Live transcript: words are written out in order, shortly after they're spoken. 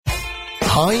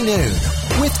High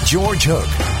Noon with George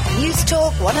Hook. News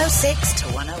Talk 106 to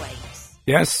 108.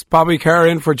 Yes, Bobby Kerr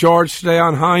in for George today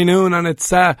on High Noon, and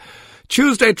it's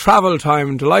Tuesday travel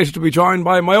time. Delighted to be joined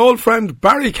by my old friend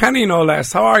Barry Kenny, no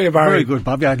less. How are you, Barry? Very good,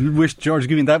 Bobby. I wish George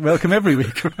giving that welcome every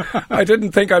week. I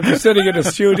didn't think I'd be sitting in a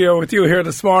studio with you here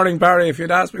this morning, Barry. If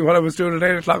you'd asked me what I was doing at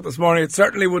 8 o'clock this morning, it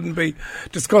certainly wouldn't be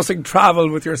discussing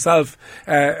travel with yourself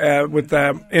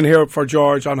in here for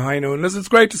George on High Noon. Listen, it's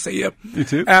great to see you. You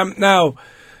too. Now,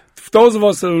 for those of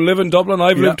us who live in Dublin,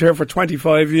 I've lived here for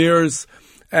 25 years.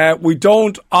 We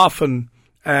don't often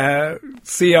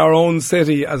see our own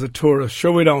city as a tourist.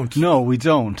 Sure we don't? No, we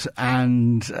don't.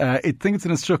 And I think it's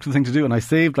an instructive thing to do. And I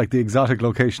saved like the exotic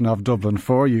location of Dublin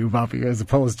for you, Bobby, as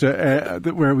opposed to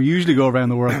where we usually go around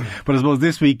the world. But I suppose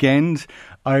this weekend,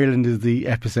 Ireland is the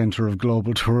epicentre of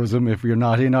global tourism. If you're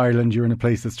not in Ireland, you're in a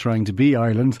place that's trying to be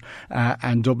Ireland,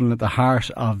 and Dublin at the heart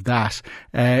of that.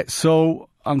 So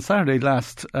on Saturday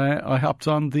last, I hopped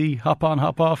on the Hop On,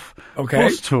 Hop Off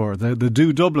bus tour, the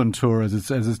Do Dublin tour as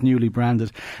it's newly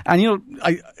branded. And, you know,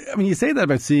 I mean, you say that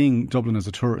about seeing Dublin as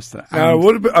a tourist. I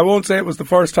won't say it was the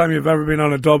first time you've ever been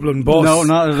on a Dublin bus. No,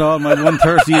 not at all. My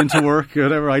 1:30 into work, or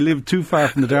whatever. I live too far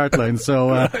from the Dart line.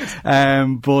 So,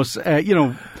 you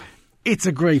know, it's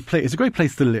a great place. It's a great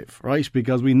place to live, right?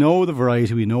 Because we know the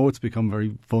variety. We know it's become a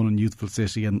very fun and youthful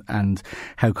city, and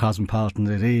how cosmopolitan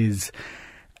it is.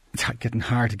 It's getting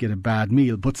hard to get a bad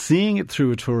meal, but seeing it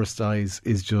through a tourist's eyes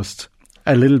is just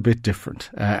a little bit different.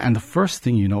 And the first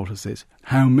thing you notice is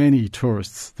how many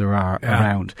tourists there are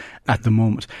around at the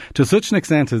moment. To such an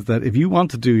extent is that if you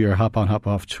want to do your Hop On, Hop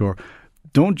Off tour,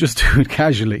 don't just do it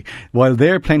casually. While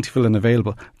they're plentiful and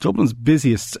available, Dublin's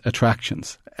busiest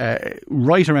attractions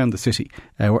right around the city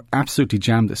were absolutely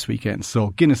jammed this weekend. So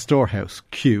Guinness Storehouse,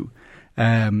 queue.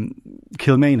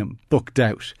 Kilmainham, booked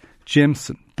out.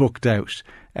 Jameson, booked out.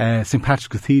 St Patrick's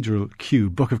Cathedral queue,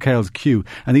 Book of Kells queue,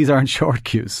 and these aren't short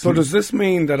queues. So does this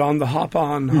mean that on the Hop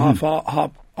On,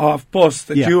 Hop Off bus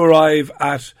that you arrive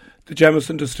at the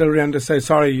Jameson Distillery and they say,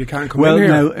 sorry, you can't come in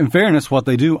here? Well, now, in fairness, what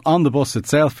they do on the bus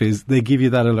itself is they give you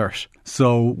that alert.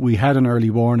 So we had an early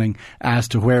warning as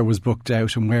to where was booked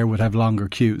out and where would have longer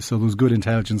queues. So there was good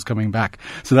intelligence coming back.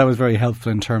 So that was very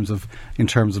helpful in terms of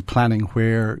planning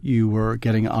where you were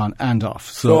getting on and off.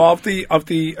 So of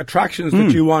the attractions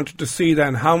that you wanted to see,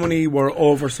 then how many were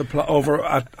over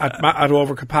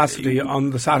capacity on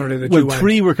the Saturday that you went? Well,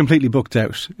 3 were completely booked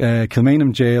out.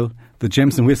 Kilmainham Jail, the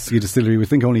Jameson Whisky Distillery, we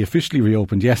think only officially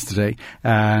reopened yesterday,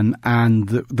 and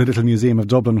the Little Museum of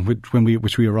Dublin,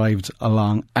 which we arrived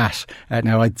along at.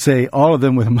 Now, I'd say all of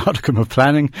them with a modicum of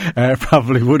planning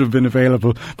probably would have been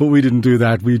available, but we didn't do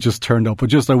that. We just turned up.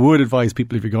 But I would advise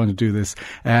people, if you're going to do this,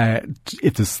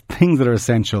 if there's things that are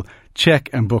essential, check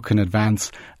and book in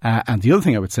advance. And the other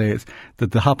thing I would say is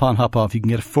that the Hop On, Hop Off, you can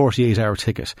get a 48-hour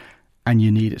ticket. And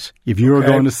you need it. If you're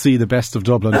going to see the best of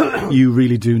Dublin, you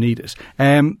really do need it.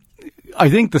 I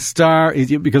think the star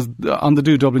is, because on the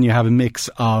Do Dublin you have a mix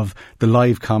of the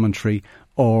live commentary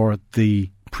or the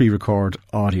pre-record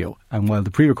audio. And while the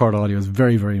pre-record audio is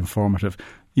very, very informative,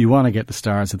 you want to get the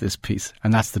stars of this piece,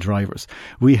 and that's the drivers.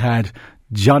 We had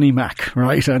Johnny Mac,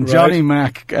 right? And Johnny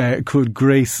Mac could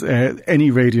grace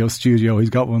any radio studio. He's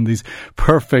got one of these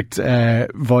perfect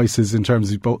voices in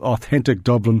terms of both authentic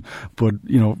Dublin, but,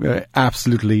 you know,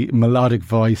 absolutely melodic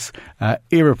voice,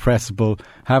 irrepressible,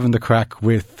 having the crack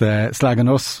with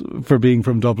slagging us for being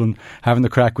from Dublin, having the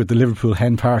crack with the Liverpool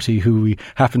Hen Party, who we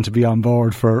happened to be on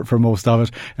board for most of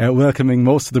it, welcoming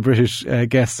most of the British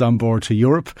guests on board to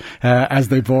Europe as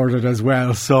they boarded as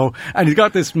well. So, and he's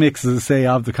got this mix, as I say,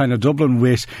 of the kind of Dublin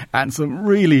wit and some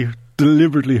really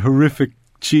deliberately horrific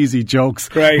cheesy jokes,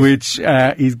 which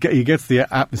he gets the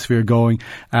atmosphere going.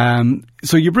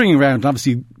 So you're bringing around,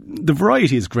 obviously, the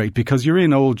variety is great because you're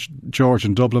in Old George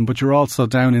and Dublin, but you're also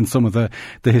down in some of the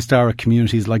historic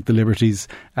communities like the Liberties,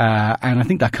 and I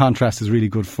think that contrast is really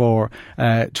good for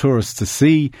tourists to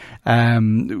see.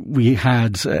 We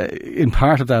had, in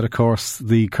part of that, of course,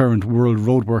 the current World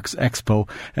Roadworks Expo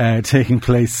taking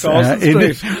place in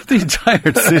the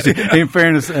entire city. In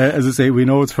fairness, as I say, we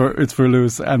know it's for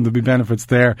Lewis and there'll be benefits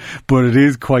there, but it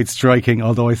is quite striking,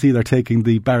 although I see they're taking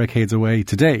the barricades away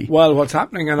today. Well, what's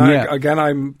happening, and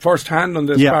I'm first hand on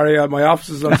this, Barry. My office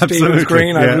is on Stephen's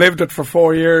Green. I've lived it for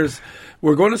 4 years.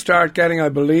 We're going to start getting, I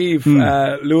believe,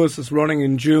 Lewis is running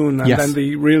in June, and then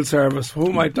the real service. Who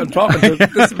am I talking to?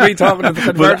 This is me talking to the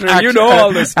converter. You know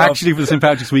all this stuff. Actually, for the St.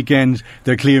 Patrick's weekend,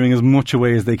 they're clearing as much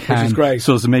away as they can. Which is great.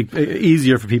 So as to make it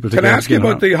easier for people to get. Can I ask you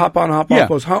about the Hop On, Hop Off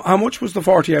bus? How much was the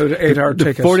 48-hour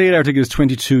ticket? The 48-hour ticket is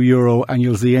 €22, and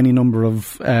you'll see any number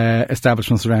of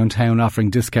establishments around town offering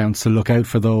discounts, so look out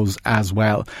for those as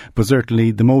well. But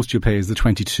certainly the most most you'll pay is the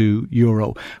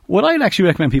 €22. What I'd actually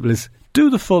recommend people is do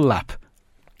the full lap.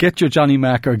 Get your Johnny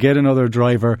Mac or get another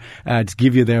driver to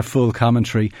give you their full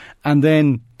commentary, and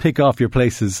then pick off your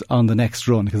places on the next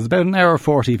run, because it's about an hour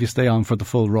 40 if you stay on for the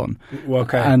full run.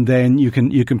 Okay. And then you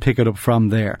can pick it up from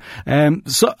there.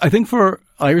 So I think for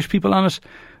Irish people on it,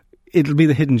 it'll be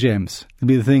the hidden gems. It'll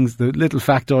be the things, the little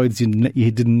factoids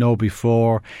you didn't know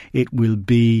before. It will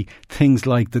be things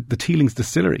like the Teelings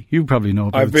Distillery. You probably know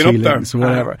about Teelings or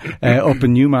whatever, up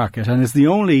in Newmarket. And it's the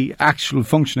only actual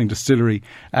functioning distillery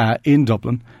in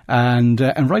Dublin. And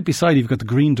right beside you've got the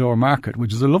Green Door Market,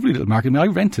 which is a lovely little market. I mean, I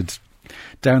rented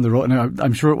down the road. Now,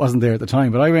 I'm sure it wasn't there at the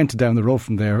time, but I rented down the road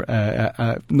from there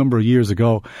a number of years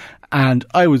ago. And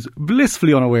I was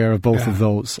blissfully unaware of both of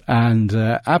those, and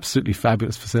absolutely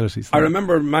fabulous facilities. I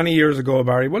remember many years ago,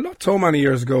 Barry, well, not so many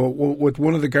years ago, with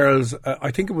one of the girls,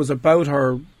 I think it was about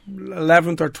her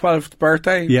 11th or 12th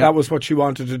birthday. Yeah. That was what she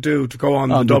wanted to do, to go on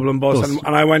the Dublin bus.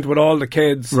 And I went with all the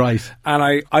kids. Right.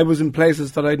 And I was in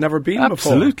places that I'd never been before.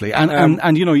 Absolutely.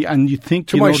 And you know, and you think,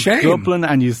 to my shame, Dublin,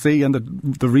 and you see, and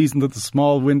the reason that the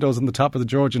small windows on the top of the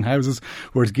Georgian houses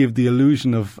were to give the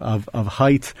illusion of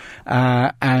height,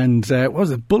 and what was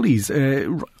it, Bullies,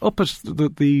 up at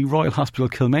the Royal Hospital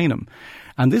Kilmainham.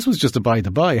 And this was just a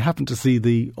by-the-by. I happened to see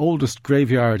the oldest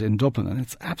graveyard in Dublin, and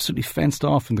it's absolutely fenced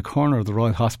off in the corner of the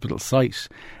Royal Hospital site,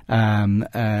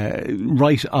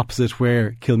 right opposite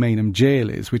where Kilmainham Jail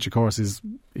is, which of course is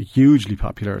a hugely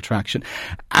popular attraction.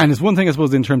 And it's one thing, I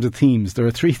suppose, in terms of themes. There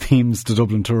are 3 themes to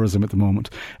Dublin tourism at the moment: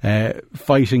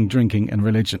 fighting, drinking and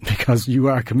religion, because you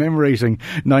are commemorating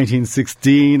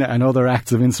 1916 and other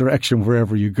acts of insurrection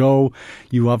wherever you go.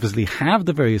 You obviously have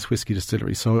the various whisky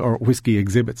distilleries, or whisky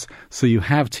exhibits. So you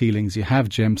have Teelings, you have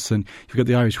Jameson, you've got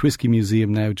the Irish Whisky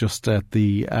Museum now just at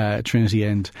the Trinity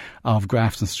end of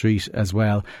Grafton Street as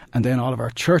well, and then all of our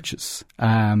churches.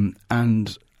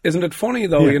 And isn't it funny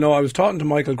though, you know, I was talking to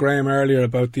Michael Graham earlier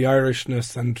about the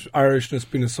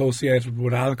Irishness being associated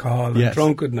with alcohol and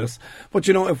drunkenness. But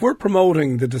you know, if we're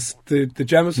promoting the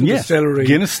Jameson Distillery,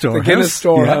 Guinness Store, the Guinness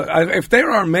Store, if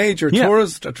there are major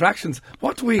tourist attractions,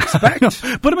 what do we expect?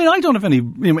 No, but I mean, I don't have any.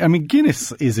 I mean,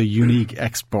 Guinness is a unique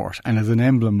export and is an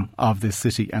emblem of this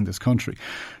city and this country.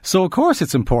 So of course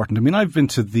it's important. I mean, I've been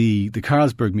to the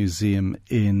Carlsberg Museum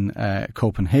in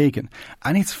Copenhagen,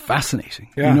 and it's fascinating.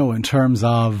 Yeah. You know, in terms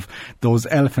of those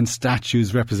elephant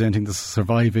statues representing the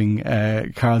surviving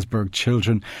Carlsberg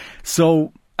children.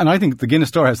 So, and I think the Guinness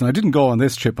Storehouse, and I didn't go on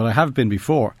this trip, but I have been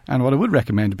before, and what I would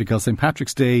recommend, because St.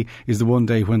 Patrick's Day is the one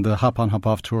day when the hop-on,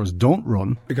 hop-off tours don't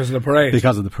run. Because of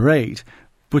the parade.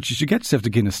 But you should get yourself to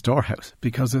Guinness Storehouse,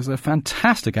 because there's a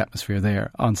fantastic atmosphere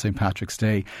there on St. Patrick's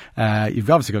Day. You've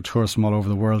obviously got tourists from all over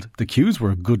the world. The queues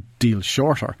were a good deal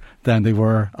shorter than they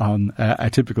were on a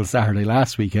typical Saturday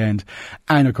last weekend.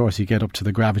 And of course you get up to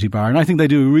the Gravity Bar. And I think they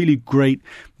do a really great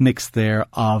mix there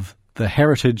of the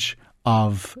heritage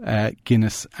of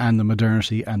Guinness and the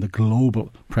modernity and the global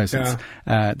presence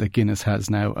that Guinness has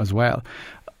now as well.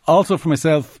 Also for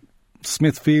myself,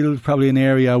 Smithfield, probably an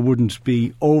area I wouldn't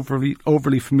be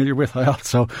overly familiar with. I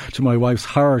also, to my wife's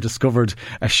horror, discovered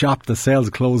a shop that sells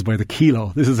clothes by the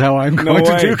kilo. This is how I'm going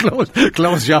to do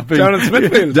clothes shopping. Down in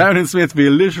Smithfield? Down in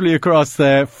Smithfield, literally across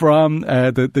from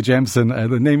the Jameson.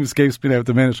 The name escapes me now at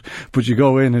the minute, but you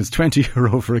go in, it's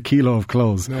 €20 for a kilo of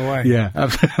clothes. No way. Yeah.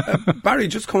 Barry,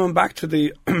 just coming back to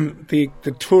the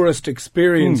tourist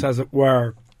experience, as it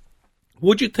were,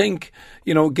 would you think,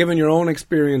 you know, given your own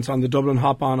experience on the Dublin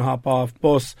hop-on, hop-off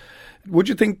bus, would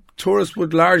you think tourists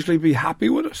would largely be happy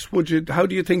with it? How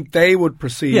do you think they would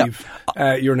perceive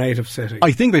your native city?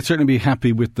 I think they'd certainly be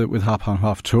happy with hop-on,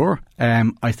 hop tour.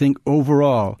 I think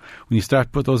overall, when you start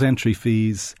to put those entry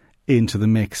fees into the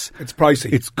mix, it's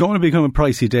pricey. It's going to become a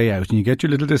pricey day out, and you get your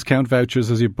little discount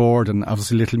vouchers as you board, and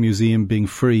obviously Little Museum being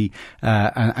free,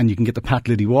 and you can get the Pat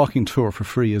Liddy walking tour for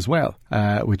free as well,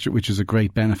 which is a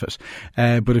great benefit.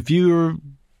 But if you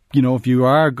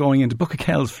are going into Book of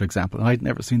Kells, for example, I'd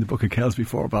never seen the Book of Kells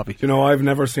before, Bobby. You know, I've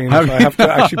never seen it. I have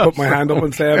to actually put my hand up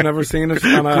and say I've never seen it.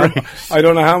 And I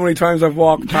don't know how many times I've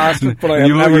walked past it, but I have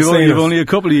never seen it. You've only a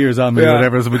couple of years on me,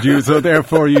 whatever, so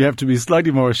therefore you have to be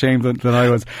slightly more ashamed than I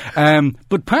was.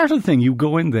 But part of the thing, you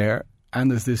go in there, and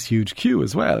there's this huge queue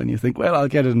as well, and you think, well, I'll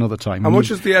get it another time. How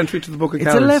much is the entry to the Book of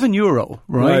Kells? It's €11,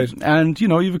 right? And, you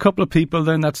know, you've a couple of people,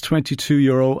 then that's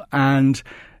 €22, and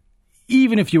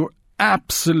even if you're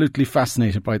absolutely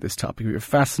fascinated by this topic, you're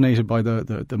fascinated by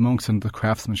the monks and the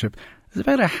craftsmanship, there's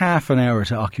about a half an hour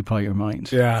to occupy your mind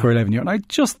for €11. And I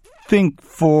just think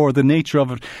for the nature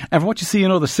of it and for what you see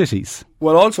in other cities.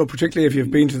 Well, also particularly if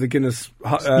you've been to the Guinness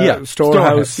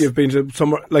storehouse, you've been to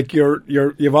somewhere like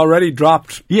you've already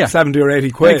dropped 70 or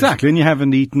 80 quid. Exactly, and you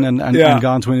haven't eaten and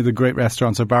gone to any of the great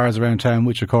restaurants or bars around town,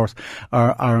 which of course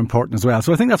are important as well.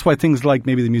 So I think that's why things like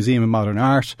maybe the Museum of Modern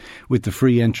Art with the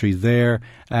free entry there,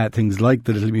 things like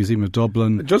the Little Museum of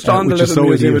Dublin, just on the Little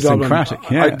Museum of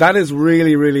Dublin, that is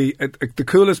really, really the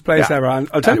coolest place ever. And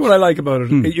I'll tell you what I like about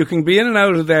it. You can be in and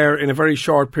out of there in a very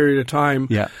short period of time.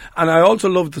 Yeah. And I also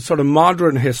love the sort of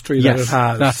modern history that it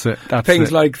has. That's it.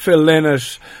 Things like Phil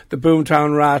Lynott, the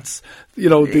Boomtown Rats,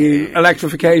 the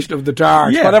electrification of the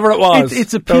Dart, whatever it was.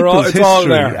 It's a people's history. All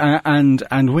there.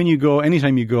 And when you go,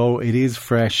 anytime you go, it is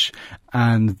fresh,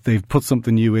 and they've put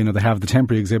something new in, or they have the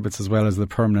temporary exhibits as well as the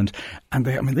permanent. And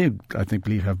they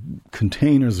believe have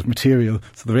containers of material,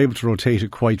 so they're able to rotate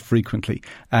it quite frequently.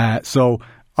 So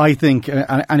I think,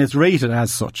 and it's rated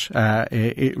as such,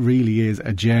 it really is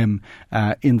a gem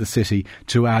in the city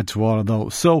to add to all of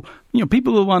those. So,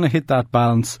 people will want to hit that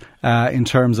balance in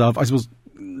terms of, I suppose,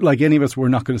 like any of us, we're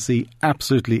not going to see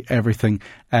absolutely everything,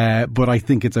 but I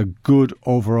think it's a good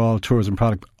overall tourism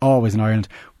product, always in Ireland.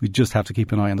 We just have to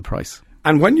keep an eye on the price.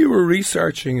 And when you were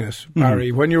researching it, Barry,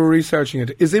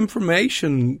 is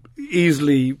information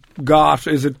easily got?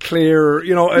 Is it clear?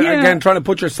 Again, trying to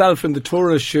put yourself in the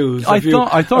tourist shoes. I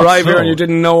thought arrive so. Here and you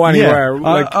didn't know anywhere.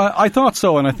 Yeah, I thought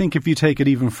so, and I think if you take it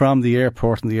even from the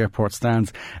airport and the airport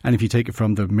stands, and if you take it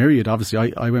from the myriad,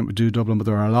 obviously I went with Do Dublin, but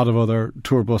there are a lot of other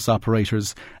tour bus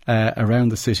operators around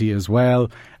the city as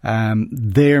well.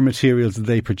 Their materials that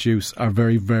they produce are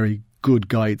very, very good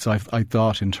guides, I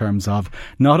thought, in terms of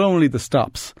not only the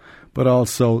stops but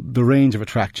also the range of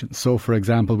attractions. So, for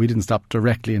example, we didn't stop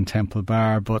directly in Temple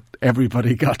Bar, but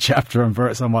everybody got chapter and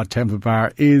verse on what Temple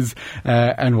Bar is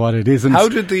and what it isn't. How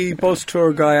did the bus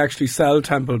tour guy actually sell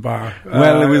Temple Bar?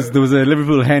 Well, there was a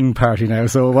Liverpool hen party now,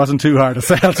 so it wasn't too hard to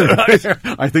sell to.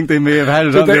 I think they may have had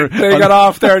it they got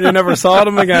off there and you never saw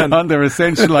them again. On their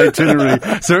essential itinerary.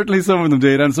 Certainly some of them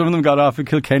did, and some of them got off at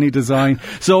Kilkenny Design.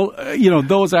 So,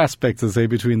 those aspects, I say,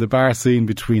 between the bar scene,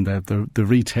 between the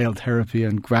retail therapy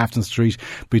and Grafton Street,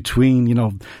 between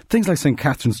things like St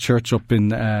Catherine's Church up in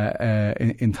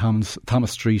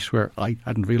Thomas Street, where I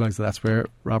hadn't realised that's where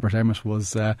Robert Emmet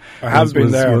was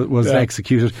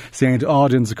executed. St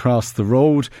Audin's across the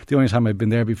road. The only time I'd been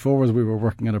there before was we were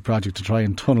working on a project to try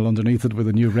and tunnel underneath it with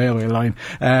a new railway line.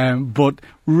 But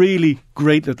really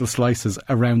great little slices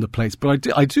around the place. But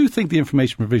I do think the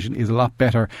information provision is a lot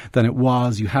better than it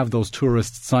was. You have those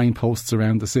tourist signposts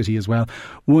around the city as well.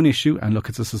 One issue, and look,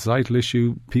 it's a societal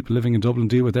issue people living in Dublin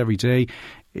deal with every day,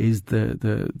 is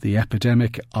the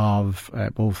epidemic of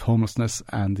both homelessness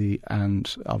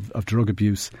and of drug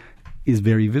abuse is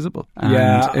very visible. And,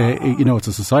 it's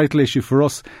a societal issue for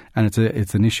us, and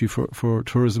it's an issue for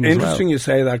tourism as well. Interesting you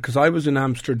say that, because I was in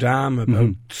Amsterdam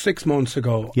about 6 months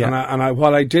ago, and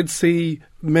while I did see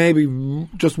maybe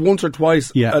just once or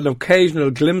twice an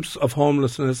occasional glimpse of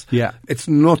homelessness, it's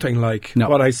nothing like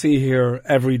what I see here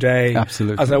every day.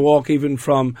 Absolutely. As I walk even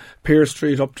from Pearse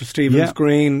Street up to Stephen's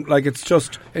Green,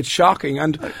 it's shocking.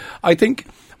 And I think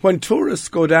when tourists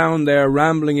go down there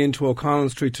rambling into O'Connell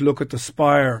Street to look at the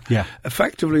spire,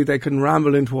 effectively they can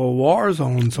ramble into a war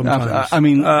zone sometimes.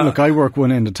 Look, I work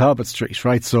one end of Talbot Street,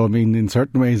 right? So, in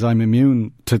certain ways I'm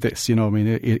immune to this,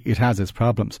 it has its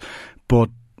problems. But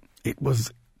there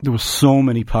were so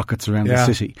many pockets around the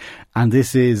city. And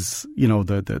this is,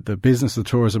 the business of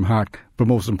tourism heart, but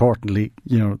most importantly,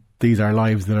 these are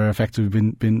lives that are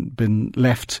effectively been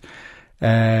left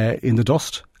in the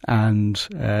dust. And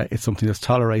it's something that's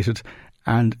tolerated.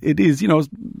 And it is,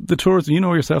 the tourism,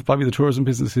 yourself, Bobby, the tourism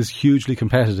business is hugely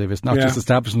competitive. It's not just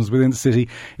establishments within the city.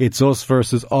 It's us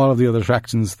versus all of the other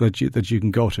attractions that you can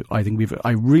go to. I think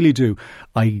I really do.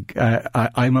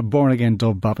 I'm a born again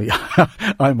Dub Bobby.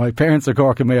 My parents are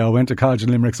Cork and Mayo. I went to college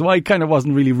in Limerick, so I kind of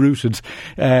wasn't really rooted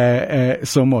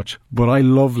so much. But I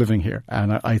love living here,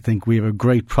 and I think we have a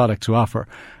great product to offer,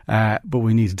 but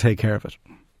we need to take care of it.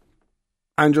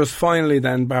 And just finally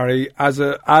then, Barry, as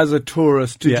a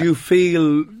tourist, did you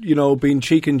feel, being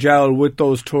cheek and jowl with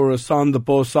those tourists on the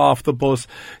bus, off the bus,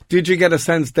 did you get a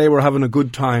sense they were having a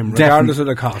good time, regardless of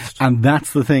the cost? And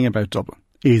that's the thing about Dublin,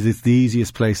 is it's the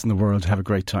easiest place in the world to have a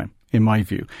great time, in my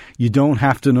view. You don't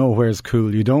have to know where's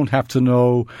cool. You don't have to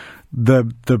know the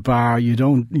bar.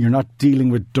 You're not dealing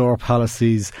with door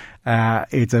policies.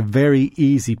 It's a very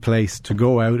easy place to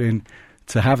go out in,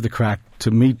 to have the crack,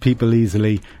 to meet people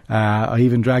easily. I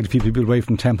even dragged a few people away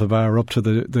from Temple Bar up to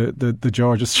the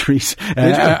Georgia Street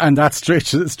and that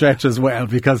stretch as well,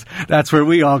 because that's where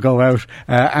we all go out,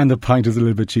 and the pint is a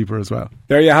little bit cheaper as well.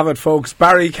 There you have it, folks.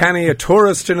 Barry Kenny, a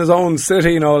tourist in his own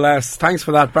city, no less. Thanks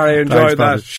for that, Barry. Enjoyed that.